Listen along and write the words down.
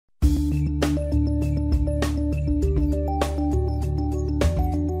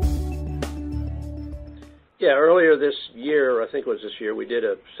Yeah, earlier this year, I think it was this year, we did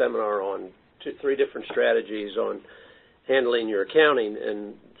a seminar on three different strategies on handling your accounting,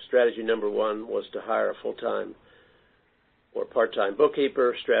 and strategy number one was to hire a full-time or part-time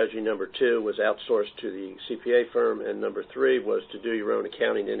bookkeeper. Strategy number two was outsource to the CPA firm, and number three was to do your own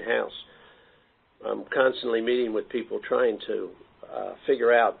accounting in-house. I'm constantly meeting with people trying to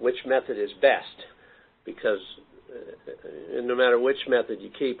figure out which method is best, because no matter which method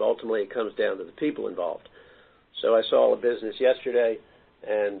you keep, ultimately it comes down to the people involved. So I saw a business yesterday,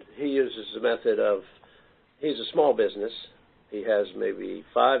 and he uses the method of, he's a small business. He has maybe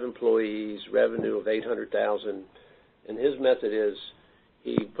 5 employees, revenue of $800,000, and his method is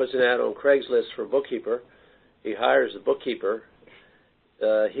he puts an ad on Craigslist for a bookkeeper. He hires a bookkeeper.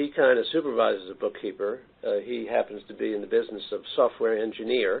 He kind of supervises a bookkeeper. He happens to be in the business of software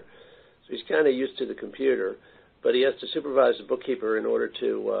engineer, so he's kind of used to the computer, but he has to supervise the bookkeeper in order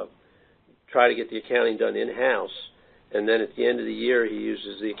to try to get the accounting done in-house, and then at the end of the year he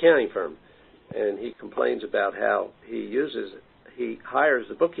uses the accounting firm. And he complains about how he hires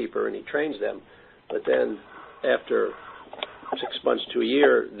the bookkeeper and he trains them, but then after 6 months to a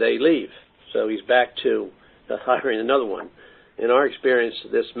year, they leave. So he's back to hiring another one. In our experience,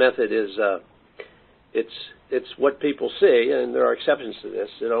 this method is, it's what people see, and there are exceptions to this.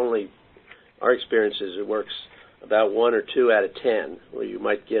 Our experience is it works about 1 or 2 out of 10, where you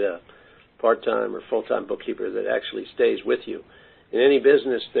might get a part-time or full-time bookkeeper that actually stays with you. In any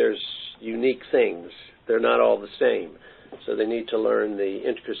business, there's unique things. They're not all the same. So they need to learn the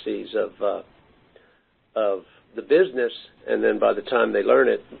intricacies of the business, and then by the time they learn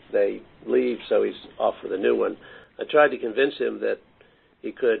it, they leave, so he's off with a new one. I tried to convince him that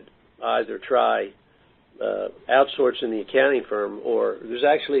he could either try outsourcing the accounting firm, or there's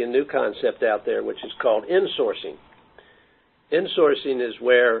actually a new concept out there which is called insourcing. Insourcing is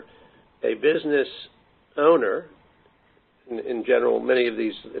where a business owner, in general, many of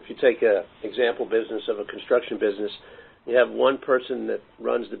these, if you take an example business of a construction business, you have one person that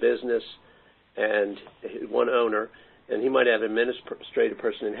runs the business and one owner, and he might have an administrative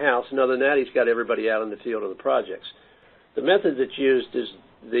person in-house, and other than that, he's got everybody out in the field on the projects. The method that's used is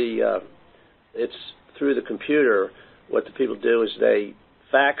it's through the computer. What the people do is they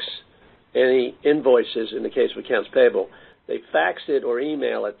fax any invoices, in the case of accounts payable, they fax it or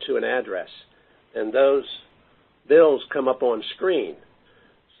email it to an address, and those bills come up on screen,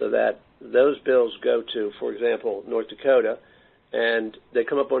 so that those bills go to, for example, North Dakota, and they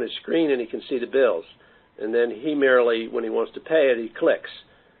come up on his screen and he can see the bills. And then he merely, when he wants to pay it, he clicks.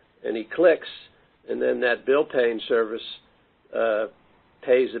 And he clicks, and then that bill paying service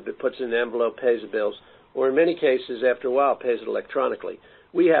pays it, puts it in an envelope, pays the bills, or in many cases, after a while, pays it electronically.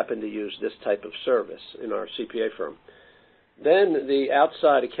 We happen to use this type of service in our CPA firm. Then the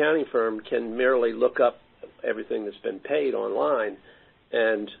outside accounting firm can merely look up everything that's been paid online,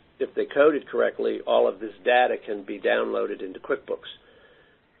 and if they code it correctly, all of this data can be downloaded into QuickBooks.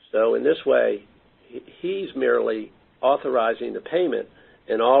 So in this way, he's merely authorizing the payment,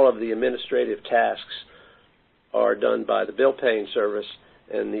 and all of the administrative tasks are done by the bill paying service,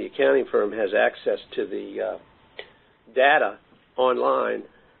 and the accounting firm has access to the data online,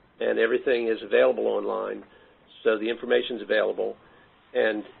 and everything is available online, so the information is available,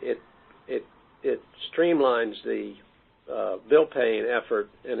 and it streamlines the bill paying effort,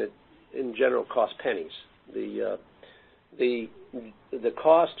 and it in general costs pennies. The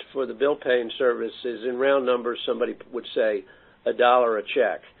cost for the bill paying service is, in round numbers, somebody would say $1 a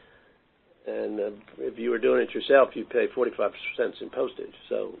check, and if you were doing it yourself, you'd pay 45 cents in postage.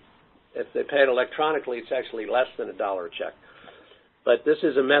 So if they pay it electronically, it's actually less than $1 a check. But this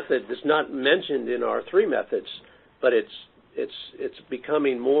is a method that's not mentioned in our 3 methods, but it's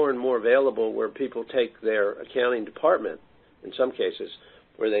becoming more and more available, where people take their accounting department, in some cases,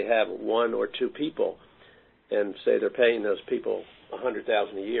 where they have 1 or 2 people, and say they're paying those people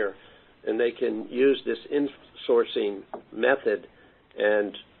 $100,000 a year, and they can use this insourcing method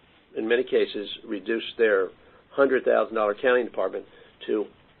and, in many cases, reduce their $100,000 accounting department to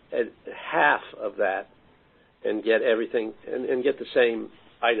half of that, and get everything and get the same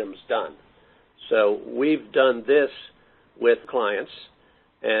items done. So we've done this with clients,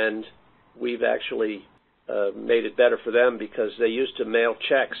 and we've actually made it better for them, because they used to mail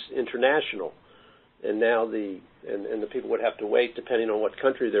checks international, and now the people would have to wait, depending on what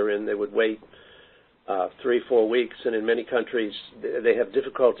country they're in. They would wait 3-4 weeks, and in many countries they have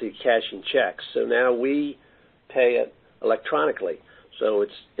difficulty cashing checks. So now we pay it electronically, so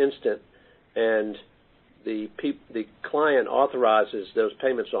it's instant, and the client authorizes those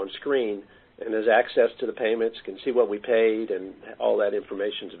payments on screen and has access to the payments, can see what we paid, and all that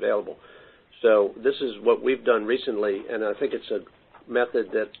information is available. So this is what we've done recently, and I think it's a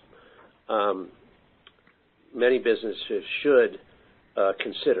method that many businesses should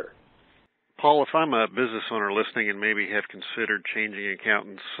consider. Paul, if I'm a business owner listening and maybe have considered changing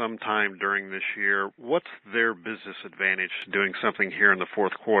accountants sometime during this year, what's their business advantage doing something here in the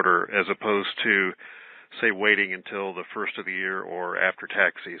fourth quarter as opposed to, say, waiting until the first of the year or after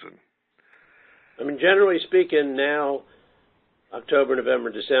tax season? I mean, generally speaking, now, October,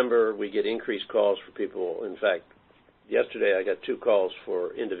 November, December, we get increased calls for people. In fact, yesterday I got 2 calls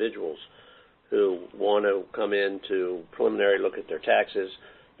for individuals who want to come in to preliminary look at their taxes.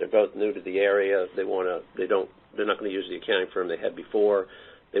 They're both new to the area. They're not going to use the accounting firm they had before.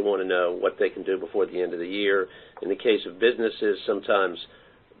 They want to know what they can do before the end of the year. In the case of businesses, sometimes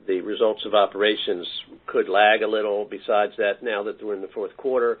the results of operations could lag a little. Besides that, now that we're in the fourth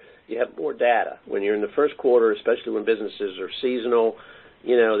quarter, you have more data. When you're in the first quarter, especially when businesses are seasonal,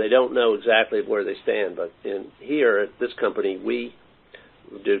 they don't know exactly where they stand. But here at this company, we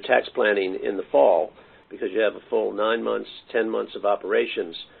do tax planning in the fall because you have a full 9 months, 10 months of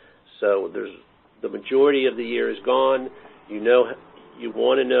operations. So the majority of the year is gone. You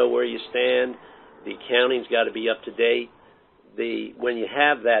want to know where you stand. The accounting's got to be up to date. When you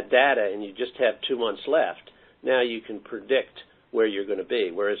have that data and you just have 2 months left, now you can predict where you're going to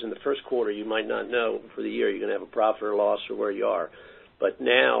be. Whereas in the first quarter, you might not know for the year you're going to have a profit or loss or where you are. But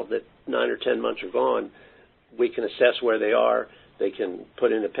now that 9 or 10 months are gone, we can assess where they are. They can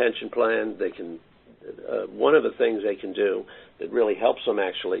put in a pension plan. They can. One of the things they can do that really helps them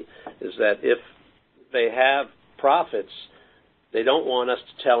actually is that if they have profits, they don't want us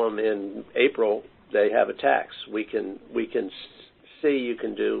to tell them in April they have a tax. We can see you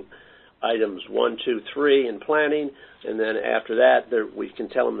can do items 1, 2, 3 in planning, and then after that we can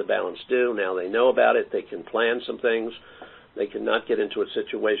tell them the balance due. Now they know about it. They can plan some things. They cannot get into a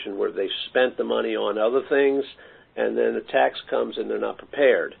situation where they've spent the money on other things and then the tax comes and they're not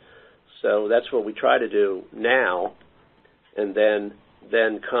prepared. So that's what we try to do now, and then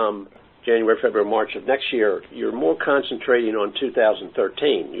come January, February, March of next year, you're more concentrating on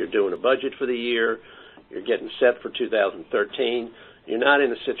 2013. You're doing a budget for the year. You're getting set for 2013. You're not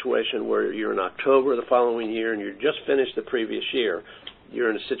in a situation where you're in October the following year and you just finished the previous year.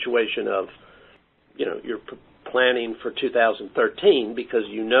 You're in a situation of, you're planning for 2013 because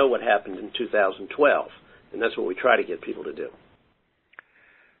you know what happened in 2012, and that's what we try to get people to do.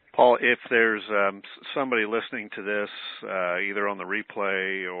 Paul, if there's somebody listening to this, either on the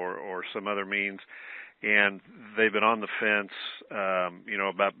replay or some other means, and they've been on the fence,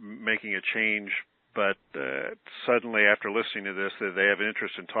 about making a change, but suddenly after listening to this, they have an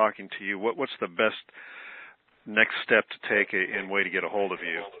interest in talking to you, what's the best next step to take in way to get a hold of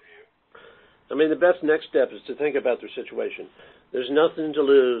you? I mean, the best next step is to think about their situation. There's nothing to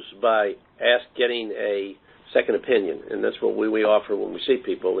lose by getting a second opinion, and that's what we offer when we see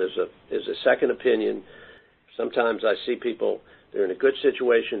people is a second opinion. Sometimes I see people, they're in a good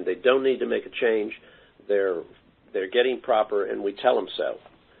situation, they don't need to make a change, they're getting proper, and we tell them so.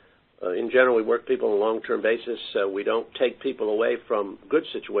 In general, we work people on a long-term basis, so we don't take people away from good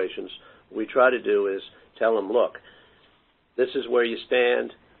situations. What we try to do is tell them, look, this is where you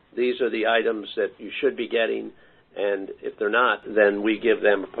stand, these are the items that you should be getting, and if they're not, then we give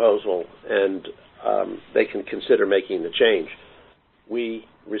them a proposal, and they can consider making the change. We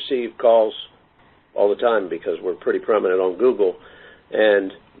receive calls all the time because we're pretty prominent on Google,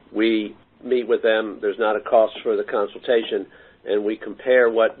 and we meet with them. There's not a cost for the consultation, and we compare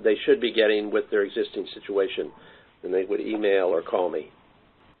what they should be getting with their existing situation, and they would email or call me.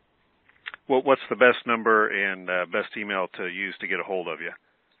 Well, what's the best number and best email to use to get a hold of you?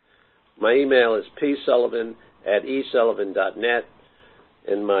 My email is psullivan@esullivan.net.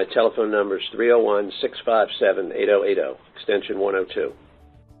 And my telephone number is 301-657-8080, extension 102.